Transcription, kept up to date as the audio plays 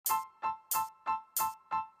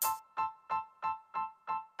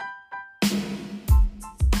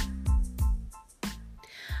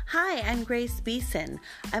Hi, I'm Grace Beeson.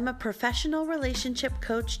 I'm a professional relationship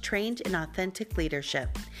coach trained in authentic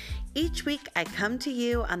leadership. Each week, I come to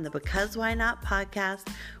you on the Because Why Not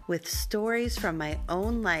podcast with stories from my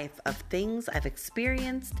own life of things I've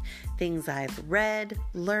experienced, things I've read,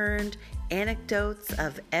 learned, anecdotes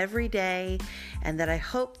of every day, and that I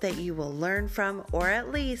hope that you will learn from or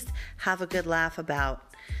at least have a good laugh about.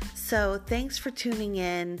 So thanks for tuning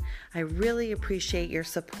in. I really appreciate your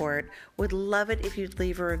support. Would love it if you'd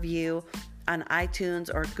leave a review on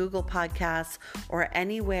iTunes or Google Podcasts or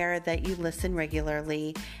anywhere that you listen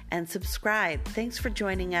regularly, and subscribe. Thanks for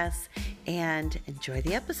joining us and enjoy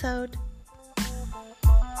the episode.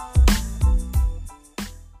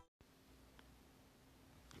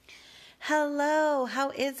 Hello,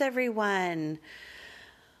 how is everyone?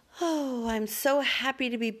 Oh, I'm so happy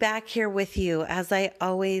to be back here with you, as I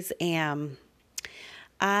always am.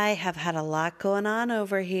 I have had a lot going on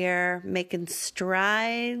over here, making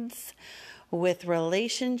strides with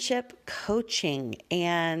relationship coaching,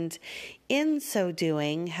 and in so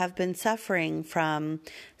doing have been suffering from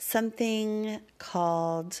something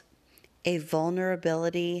called a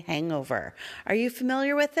vulnerability hangover. Are you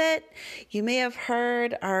familiar with it? You may have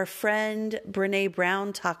heard our friend Brené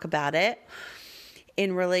Brown talk about it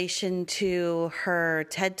in relation to her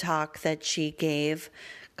TED Talk that she gave,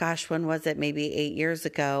 when was it? Maybe 8 years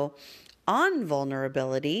ago, on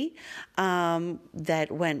vulnerability, that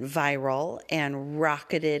went viral and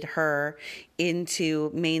rocketed her into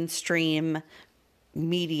mainstream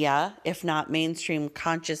media, if not mainstream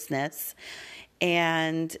consciousness.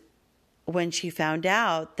 And when she found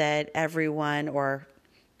out that everyone, or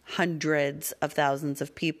hundreds of thousands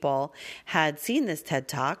of people, had seen this TED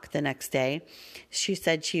Talk the next day, she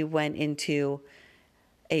said she went into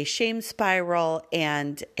a shame spiral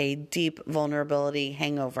and a deep vulnerability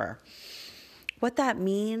hangover. What that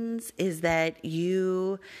means is that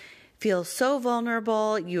you feel so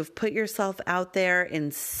vulnerable, you've put yourself out there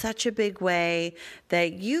in such a big way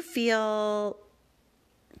that you feel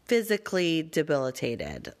physically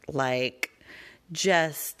debilitated, like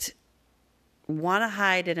just want to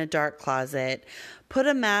hide in a dark closet, put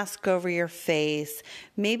a mask over your face,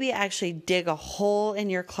 maybe actually dig a hole in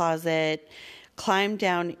your closet, climb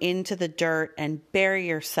down into the dirt and bury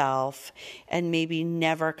yourself, and maybe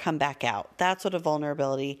never come back out. That's what a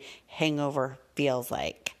vulnerability hangover feels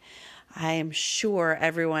like. I am sure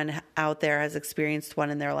everyone out there has experienced one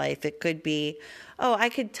in their life. It could be, I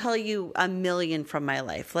could tell you a million from my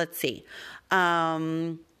life. Let's see.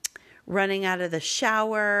 Running out of the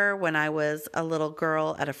shower when I was a little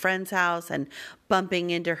girl at a friend's house and bumping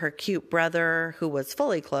into her cute brother who was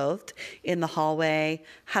fully clothed in the hallway.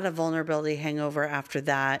 Had a vulnerability hangover after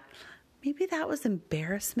that. Maybe that was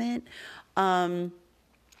embarrassment. I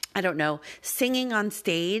don't know. Singing on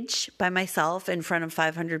stage by myself in front of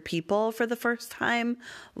 500 people for the first time.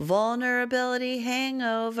 Vulnerability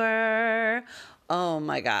hangover. Oh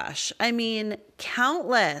my gosh. I mean,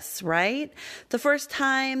 countless, right? The first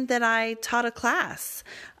time that I taught a class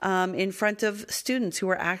in front of students who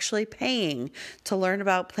were actually paying to learn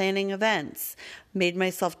about planning events, made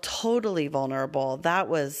myself totally vulnerable. That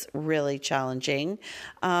was really challenging.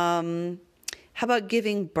 How about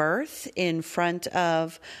giving birth in front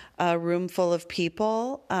of a room full of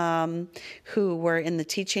people who were in the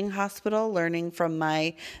teaching hospital learning from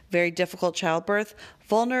my very difficult childbirth?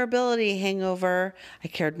 Vulnerability hangover. I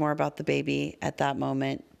cared more about the baby at that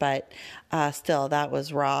moment, but still, that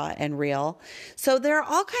was raw and real. So there are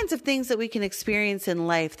all kinds of things that we can experience in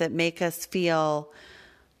life that make us feel,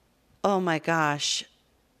 oh my gosh,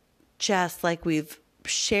 just like we've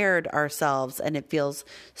shared ourselves, and it feels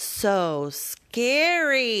so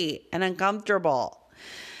scary and uncomfortable.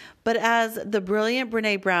 But as the brilliant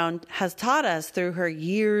Brené Brown has taught us through her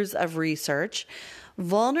years of research,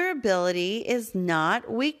 vulnerability is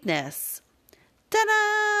not weakness.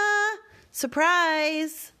 Ta-da!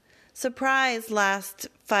 Surprise! Surprise, last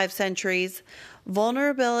 5 centuries.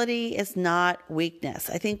 Vulnerability is not weakness.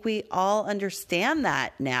 I think we all understand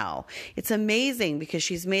that now. It's amazing because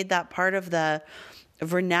she's made that part of the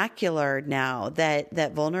vernacular now, that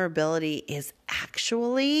vulnerability is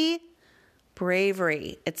actually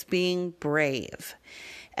bravery. It's being brave.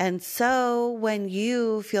 And so when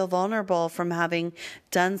you feel vulnerable from having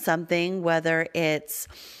done something, whether it's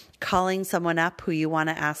calling someone up who you want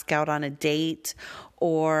to ask out on a date,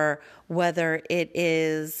 or whether it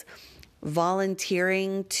is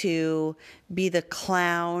volunteering to be the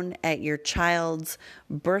clown at your child's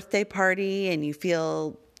birthday party and you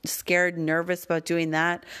feel scared and nervous about doing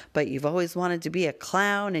that, but you've always wanted to be a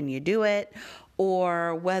clown and you do it,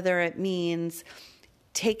 or whether it means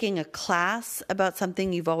taking a class about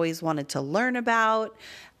something you've always wanted to learn about,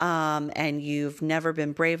 and you've never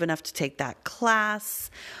been brave enough to take that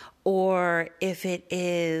class, or if it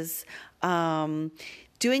is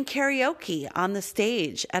doing karaoke on the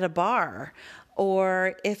stage at a bar,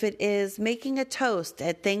 or if it is making a toast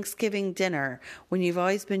at Thanksgiving dinner when you've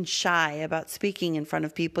always been shy about speaking in front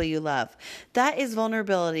of people you love. That is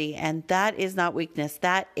vulnerability, and that is not weakness.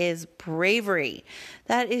 That is bravery.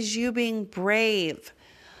 That is you being brave.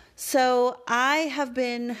 So I have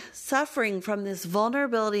been suffering from this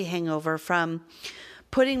vulnerability hangover from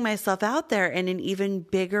putting myself out there in an even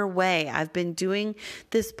bigger way. I've been doing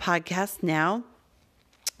this podcast now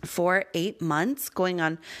for 8 months, going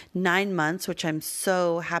on 9 months, which I'm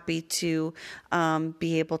so happy to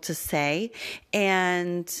be able to say,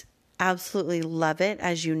 and absolutely love it,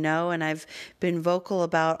 as you know, and I've been vocal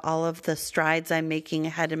about all of the strides I'm making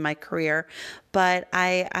ahead in my career. But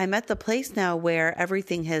I'm at the place now where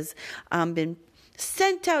everything has been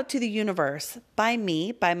sent out to the universe by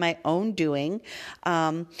me, by my own doing.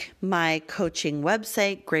 My coaching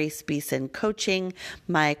website, Grace Beeson Coaching,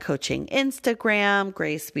 my coaching Instagram,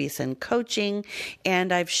 Grace Beeson Coaching,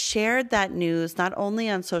 and I've shared that news not only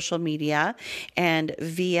on social media and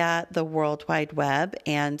via the World Wide Web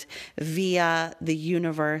and via the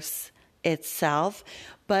universe itself,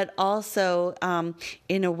 but also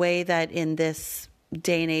in a way that in this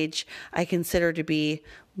day and age I consider to be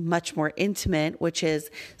much more intimate, which is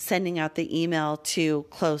sending out the email to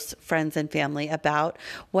close friends and family about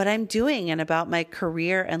what I'm doing and about my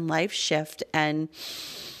career and life shift, and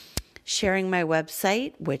sharing my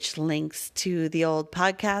website, which links to the old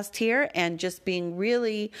podcast here, and just being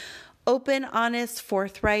really open, honest,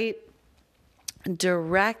 forthright,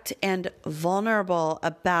 direct, and vulnerable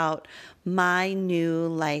about my new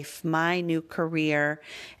life, my new career,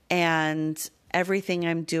 and everything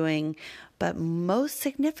I'm doing, but most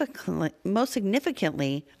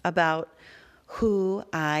significantly about who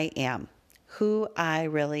I am, who I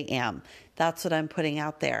really am. That's what I'm putting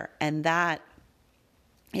out there. And that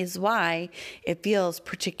is why it feels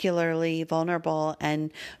particularly vulnerable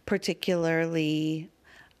and particularly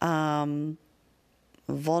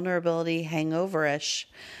vulnerability hangover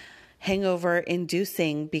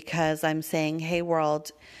inducing, because I'm saying, hey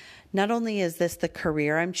world, not only is this the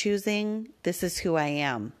career I'm choosing, this is who I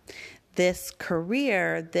am. This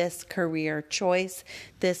career choice,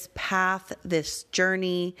 this path, this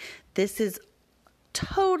journey, this is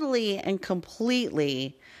totally and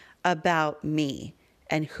completely about me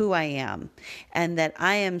and who I am. And that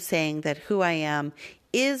I am saying that who I am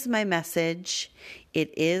is my message.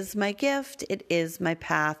 It is my gift. It is my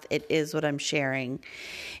path. It is what I'm sharing.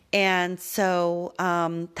 And so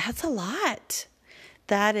that's a lot.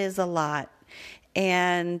 That is a lot.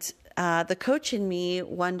 And the coach in me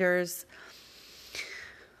wonders,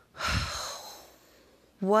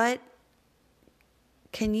 what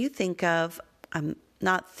can you think of?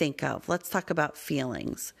 Let's talk about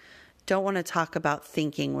feelings. Don't want to talk about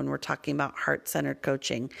thinking when we're talking about heart-centered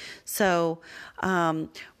coaching. So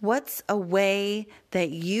what's a way that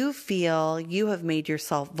you feel you have made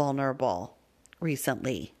yourself vulnerable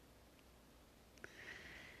recently?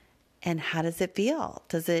 And how does it feel?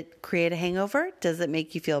 Does it create a hangover? Does it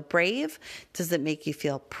make you feel brave? Does it make you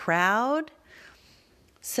feel proud?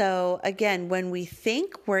 So again, when we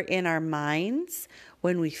think, we're in our minds.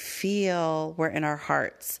 When we feel, we're in our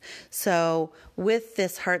hearts. So with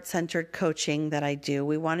this heart-centered coaching that I do,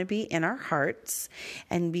 we want to be in our hearts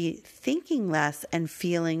and be thinking less and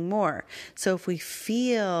feeling more. So if we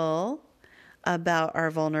feel about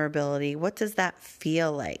our vulnerability, what does that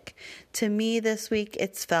feel like? To me this week,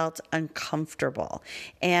 it's felt uncomfortable.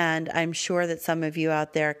 And I'm sure that some of you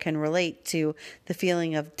out there can relate to the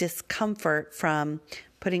feeling of discomfort from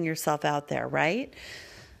putting yourself out there, right?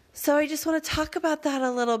 So I just want to talk about that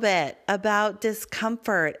a little bit, about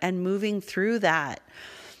discomfort and moving through that.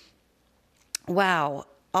 Wow.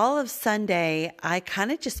 All of Sunday, I kind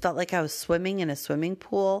of just felt like I was swimming in a swimming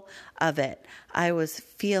pool of it. I was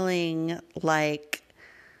feeling like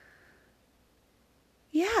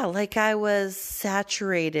I was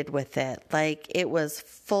saturated with it, like it was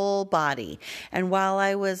full body. And while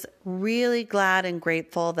I was really glad and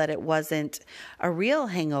grateful that it wasn't a real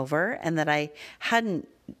hangover and that I hadn't,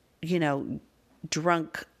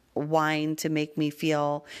 drunk wine to make me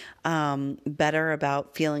feel better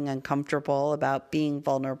about feeling uncomfortable, about being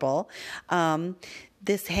vulnerable.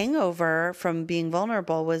 This hangover from being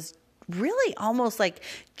vulnerable was really almost like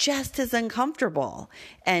just as uncomfortable.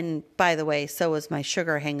 And by the way, so was my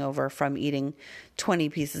sugar hangover from eating 20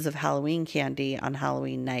 pieces of Halloween candy on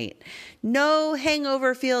Halloween night. No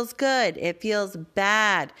hangover feels good. It feels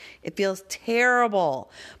bad. It feels terrible.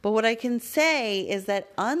 But what I can say is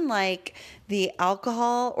that unlike the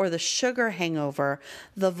alcohol or the sugar hangover,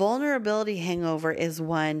 the vulnerability hangover is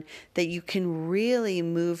one that you can really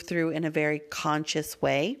move through in a very conscious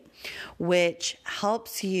way, which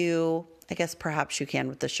helps you. I guess perhaps you can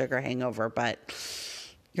with the sugar hangover, but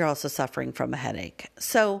you're also suffering from a headache.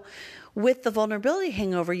 So with the vulnerability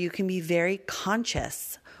hangover, you can be very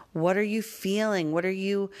conscious. What are you feeling? What are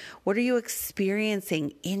you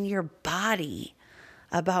experiencing in your body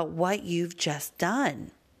about what you've just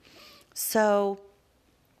done? So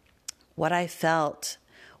what I felt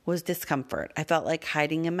was discomfort. I felt like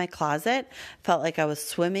hiding in my closet. I felt like I was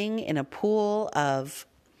swimming in a pool of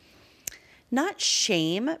not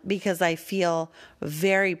shame, because I feel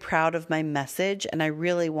very proud of my message and I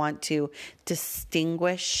really want to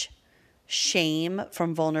distinguish shame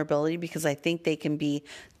from vulnerability, because I think they can be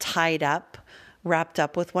tied up, wrapped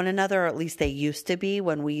up with one another, or at least they used to be.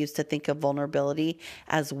 When we used to think of vulnerability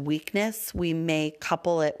as weakness, we may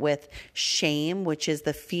couple it with shame, which is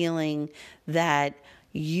the feeling that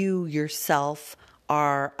you yourself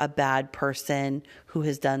are a bad person who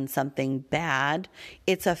has done something bad.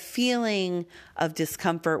 It's a feeling of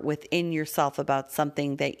discomfort within yourself about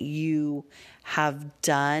something that you have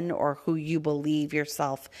done or who you believe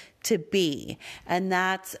yourself to be. And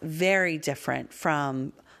that's very different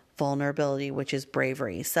from vulnerability, which is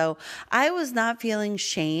bravery. So I was not feeling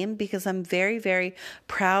shame because I'm very, very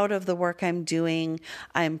proud of the work I'm doing.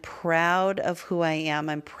 I'm proud of who I am.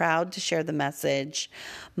 I'm proud to share the message.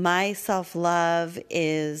 My self-love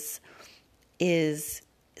is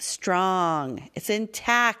strong. It's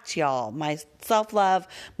intact, y'all. My self-love,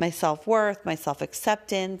 my self-worth, my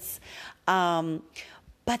self-acceptance.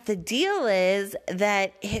 But the deal is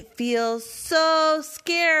that it feels so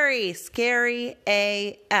scary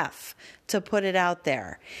AF, to put it out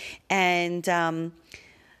there. And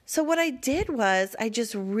so what I did was I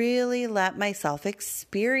just really let myself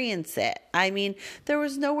experience it. I mean, there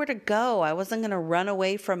was nowhere to go. I wasn't going to run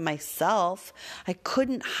away from myself. I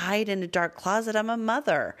couldn't hide in a dark closet. I'm a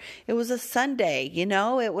mother. It was a Sunday,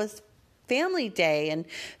 it was family day and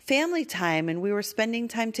family time, and we were spending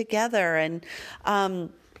time together. And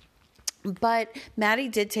but Maddie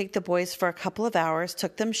did take the boys for a couple of hours,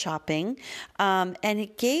 took them shopping, and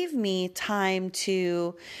it gave me time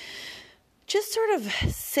to just sort of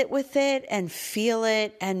sit with it and feel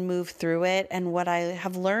it and move through it. And what I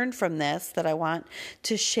have learned from this that I want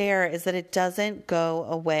to share is that it doesn't go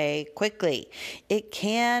away quickly. It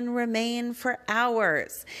can remain for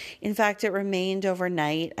hours. In fact, it remained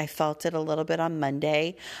overnight. I felt it a little bit on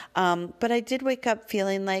Monday. But I did wake up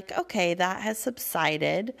feeling like, okay, that has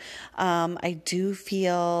subsided. I do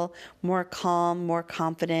feel more calm, more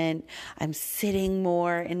confident. I'm sitting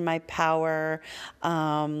more in my power.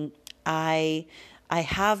 I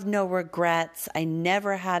have no regrets. I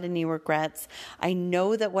never had any regrets. I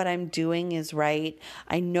know that what I'm doing is right.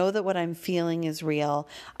 I know that what I'm feeling is real.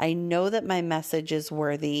 I know that my message is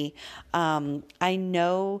worthy. I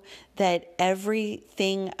know that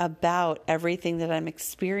everything about everything that I'm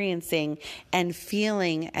experiencing and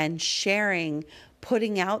feeling and sharing,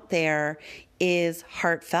 putting out there, is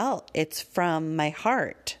heartfelt. It's from my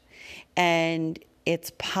heart and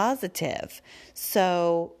it's positive.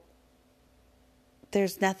 So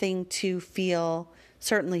there's nothing to feel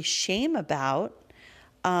certainly shame about.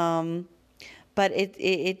 But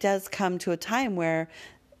it does come to a time where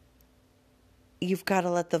you've got to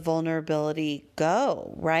let the vulnerability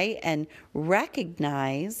go, right? And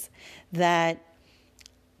recognize that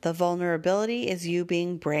the vulnerability is you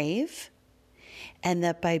being brave, and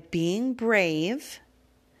that by being brave,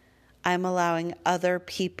 I'm allowing other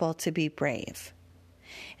people to be brave.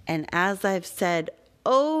 And as I've said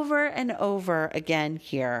over and over again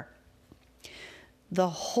here, the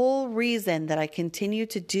whole reason that I continue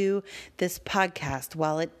to do this podcast,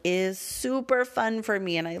 while it is super fun for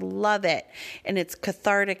me and I love it and it's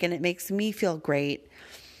cathartic and it makes me feel great,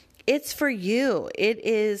 it's for you. It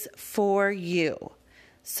is for you,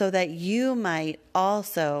 so that you might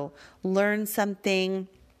also learn something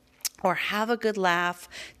or have a good laugh,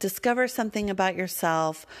 discover something about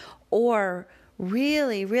yourself, or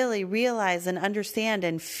really, really realize and understand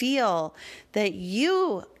and feel that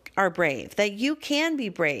you are brave, that you can be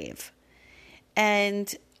brave.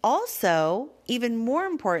 And also, even more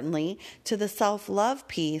importantly, to the self-love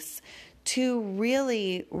piece, to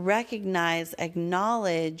really recognize,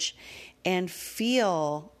 acknowledge, and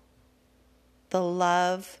feel the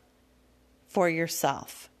love for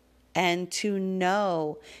yourself and to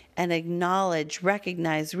know and acknowledge,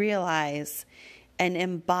 recognize, realize, and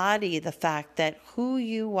embody the fact that who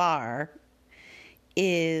you are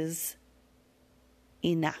is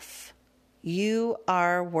enough. You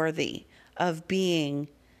are worthy of being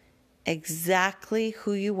exactly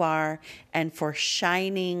who you are and for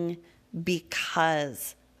shining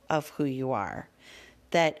because of who you are.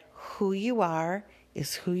 That who you are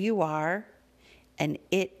is who you are, and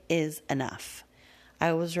it is enough.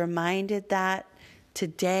 I was reminded that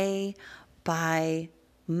today by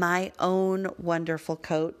my own wonderful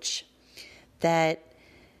coach that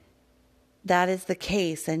is the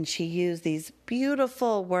case. And she used these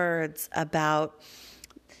beautiful words about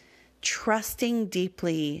trusting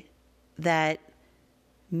deeply that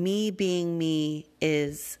me being me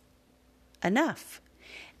is enough.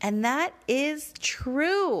 And that is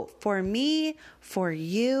true for me, for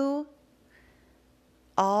you.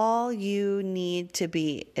 All you need to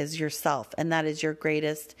be is yourself, and that is your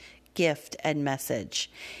greatest gift and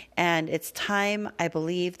message. And it's time, I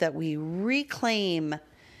believe, that we reclaim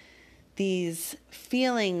these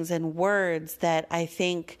feelings and words that I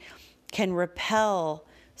think can repel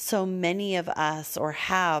so many of us or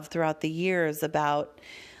have throughout the years about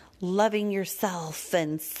loving yourself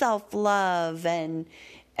and self-love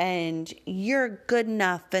and you're good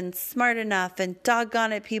enough and smart enough and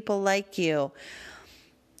doggone it, people like you.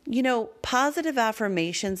 You know, positive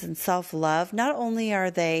affirmations and self-love, not only are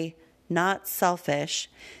they not selfish,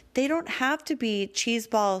 they don't have to be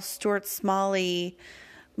cheeseball, Stuart Smalley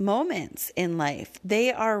moments in life.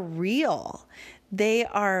 They are real. They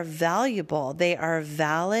are valuable. They are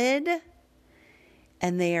valid,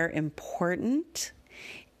 and they are important.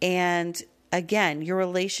 And again, your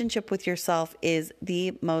relationship with yourself is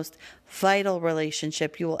the most vital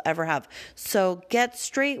relationship you will ever have. So get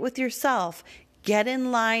straight with yourself. Get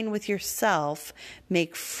in line with yourself.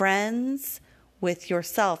 Make friends with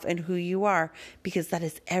yourself and who you are, because that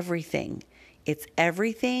is everything. It's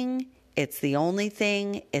everything. It's the only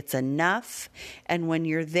thing. It's enough. And when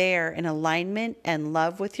you're there in alignment and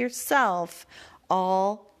love with yourself,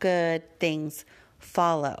 all good things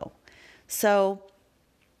follow. So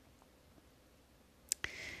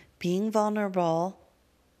being vulnerable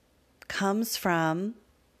comes from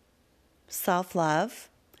self-love,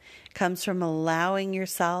 comes from allowing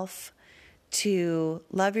yourself to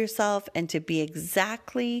love yourself and to be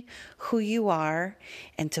exactly who you are,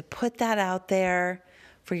 and to put that out there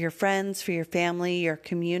for your friends, for your family, your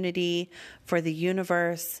community, for the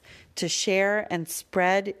universe, to share and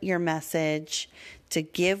spread your message, to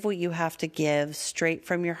give what you have to give straight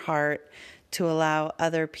from your heart, to allow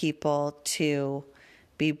other people to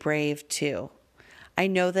be brave too. I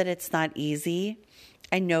know that it's not easy.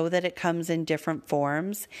 I know that it comes in different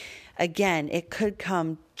forms. Again, it could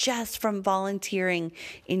come just from volunteering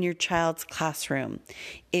in your child's classroom.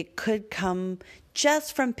 It could come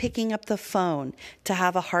just from picking up the phone to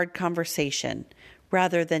have a hard conversation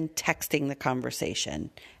rather than texting the conversation,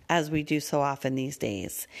 as we do so often these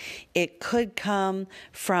days. It could come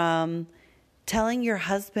from telling your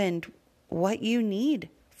husband what you need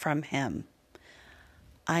from him.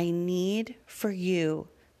 I need for you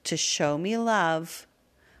to show me love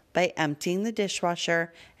by emptying the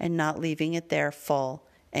dishwasher and not leaving it there full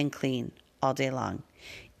and clean all day long.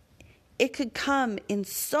 It could come in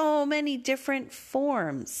so many different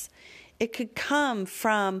forms. It could come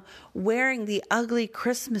from wearing the ugly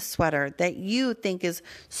Christmas sweater that you think is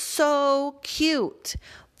so cute.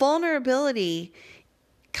 Vulnerability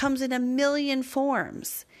comes in a million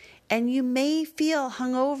forms, and you may feel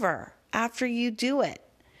hungover after you do it.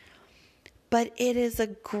 But it is a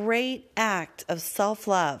great act of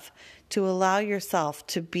self-love to allow yourself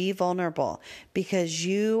to be vulnerable, because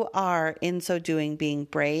you are, in so doing, being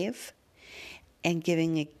brave and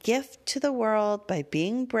giving a gift to the world by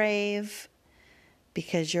being brave,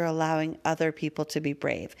 because you're allowing other people to be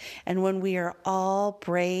brave. And when we are all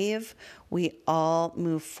brave, we all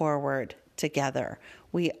move forward together.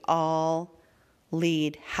 We all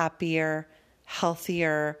lead happier,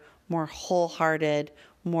 healthier, more wholehearted,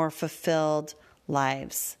 more fulfilled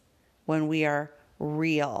lives when we are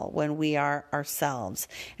real, when we are ourselves,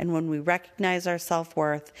 and when we recognize our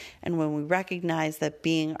self-worth, and when we recognize that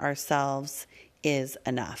being ourselves is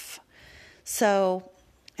enough. So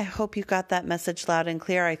I hope you got that message loud and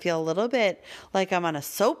clear. I feel a little bit like I'm on a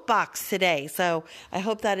soapbox today, so I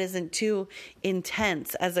hope that isn't too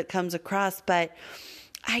intense as it comes across, but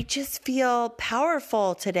I just feel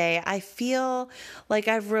powerful today. I feel like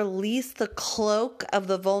I've released the cloak of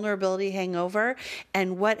the vulnerability hangover,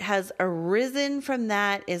 and what has arisen from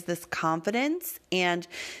that is this confidence and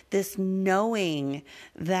this knowing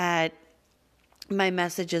that my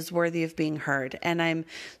message is worthy of being heard. And I'm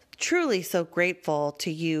truly so grateful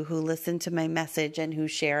to you who listen to my message and who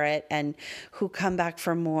share it and who come back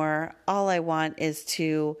for more. All I want is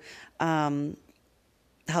to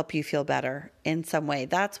help you feel better in some way.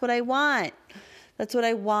 That's what I want. That's what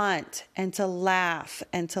I want. And to laugh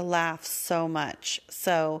so much.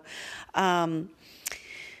 So,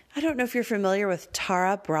 I don't know if you're familiar with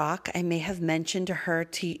Tara Brach. I may have mentioned her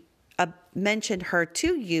to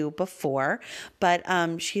you before,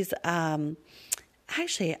 but she's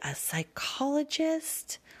actually a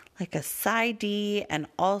psychologist, like a PsyD, and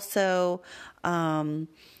also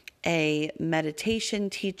a meditation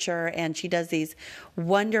teacher. And she does these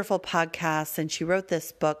wonderful podcasts. And she wrote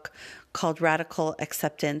this book called Radical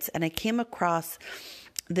Acceptance. And I came across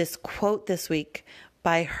this quote this week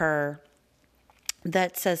by her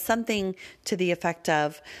that says something to the effect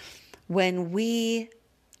of, when we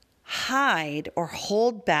hide or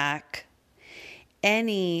hold back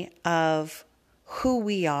any of who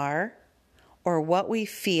we are or what we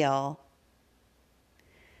feel,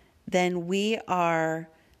 then we are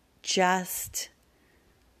just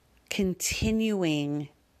continuing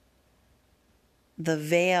the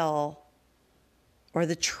veil or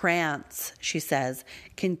the trance, she says,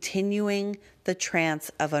 continuing the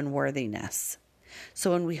trance of unworthiness.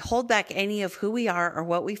 So when we hold back any of who we are or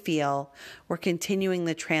what we feel, we're continuing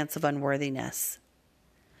the trance of unworthiness.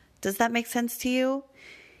 Does that make sense to you?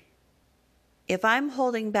 If I'm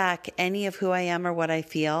holding back any of who I am or what I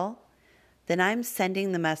feel, then I'm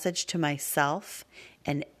sending the message to myself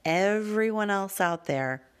and everyone else out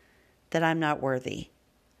there that I'm not worthy,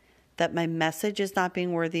 that my message is not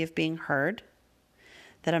being worthy of being heard,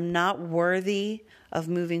 that I'm not worthy of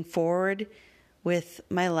moving forward with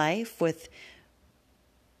my life, with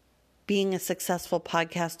being a successful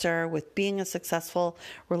podcaster, with being a successful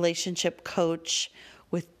relationship coach,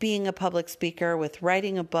 with being a public speaker, with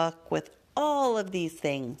writing a book, with all of these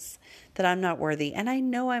things, that I'm not worthy. And I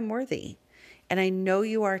know I'm worthy. And I know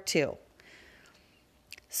you are too.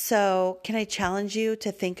 So can I challenge you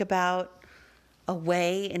to think about a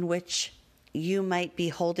way in which you might be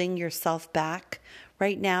holding yourself back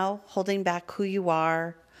right now, holding back who you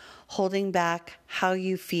are, holding back how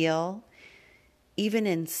you feel, even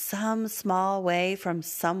in some small way from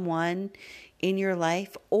someone in your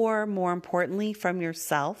life, or more importantly, from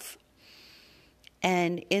yourself.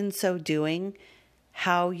 And in so doing,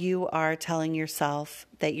 how you are telling yourself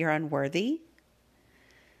that you're unworthy.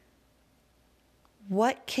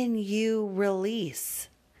 What can you release?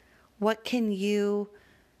 What can you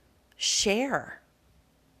share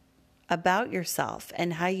about yourself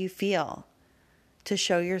and how you feel to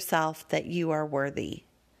show yourself that you are worthy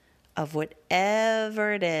of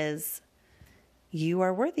whatever it is you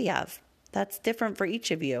are worthy of? That's different for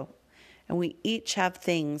each of you. And we each have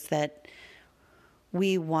things that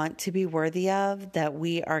we want to be worthy of, that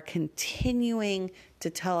we are continuing to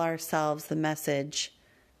tell ourselves the message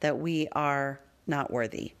that we are not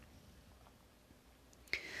worthy.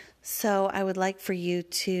 So I would like for you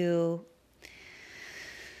to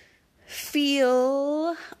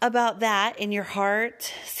feel about that in your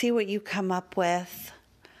heart, see what you come up with,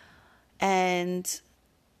 and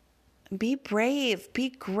be brave, be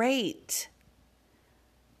great.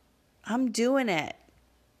 I'm doing it.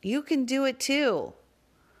 You can do it too.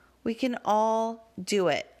 We can all do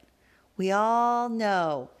it. We all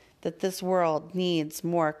know that this world needs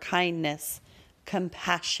more kindness,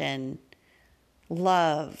 compassion,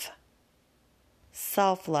 love,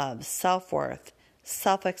 self-love, self-worth,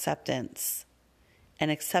 self-acceptance,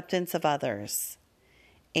 and acceptance of others.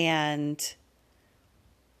 And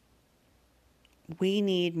we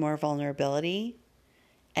need more vulnerability,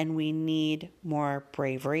 and we need more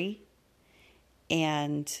bravery,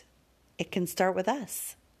 and it can start with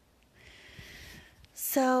us.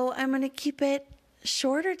 So I'm going to keep it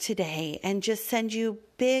shorter today and just send you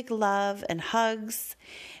big love and hugs,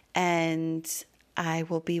 and I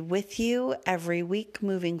will be with you every week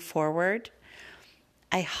moving forward.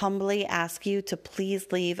 I humbly ask you to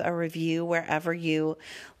please leave a review wherever you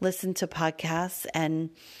listen to podcasts, and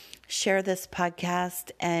share this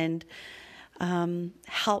podcast and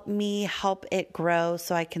help me help it grow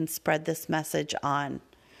so I can spread this message on.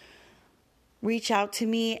 Reach out to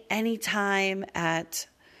me anytime at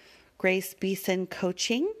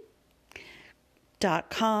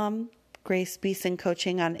GraceBeesonCoaching.com, Grace Beeson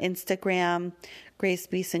Coaching on Instagram, Grace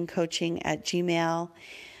Beeson Coaching at Gmail,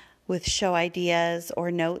 with show ideas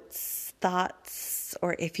or notes, thoughts,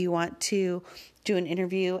 or if you want to do an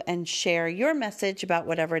interview and share your message about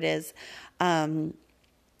whatever it is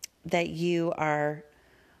that you are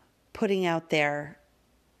putting out there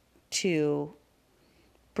to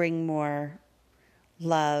bring more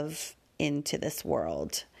love into this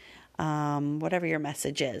world. Whatever your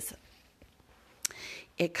message is.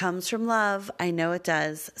 It comes from love. I know it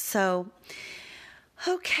does. So,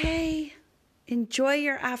 okay. Enjoy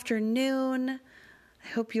your afternoon. I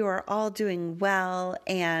hope you are all doing well,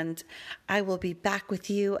 and I will be back with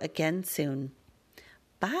you again soon.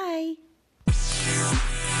 Bye.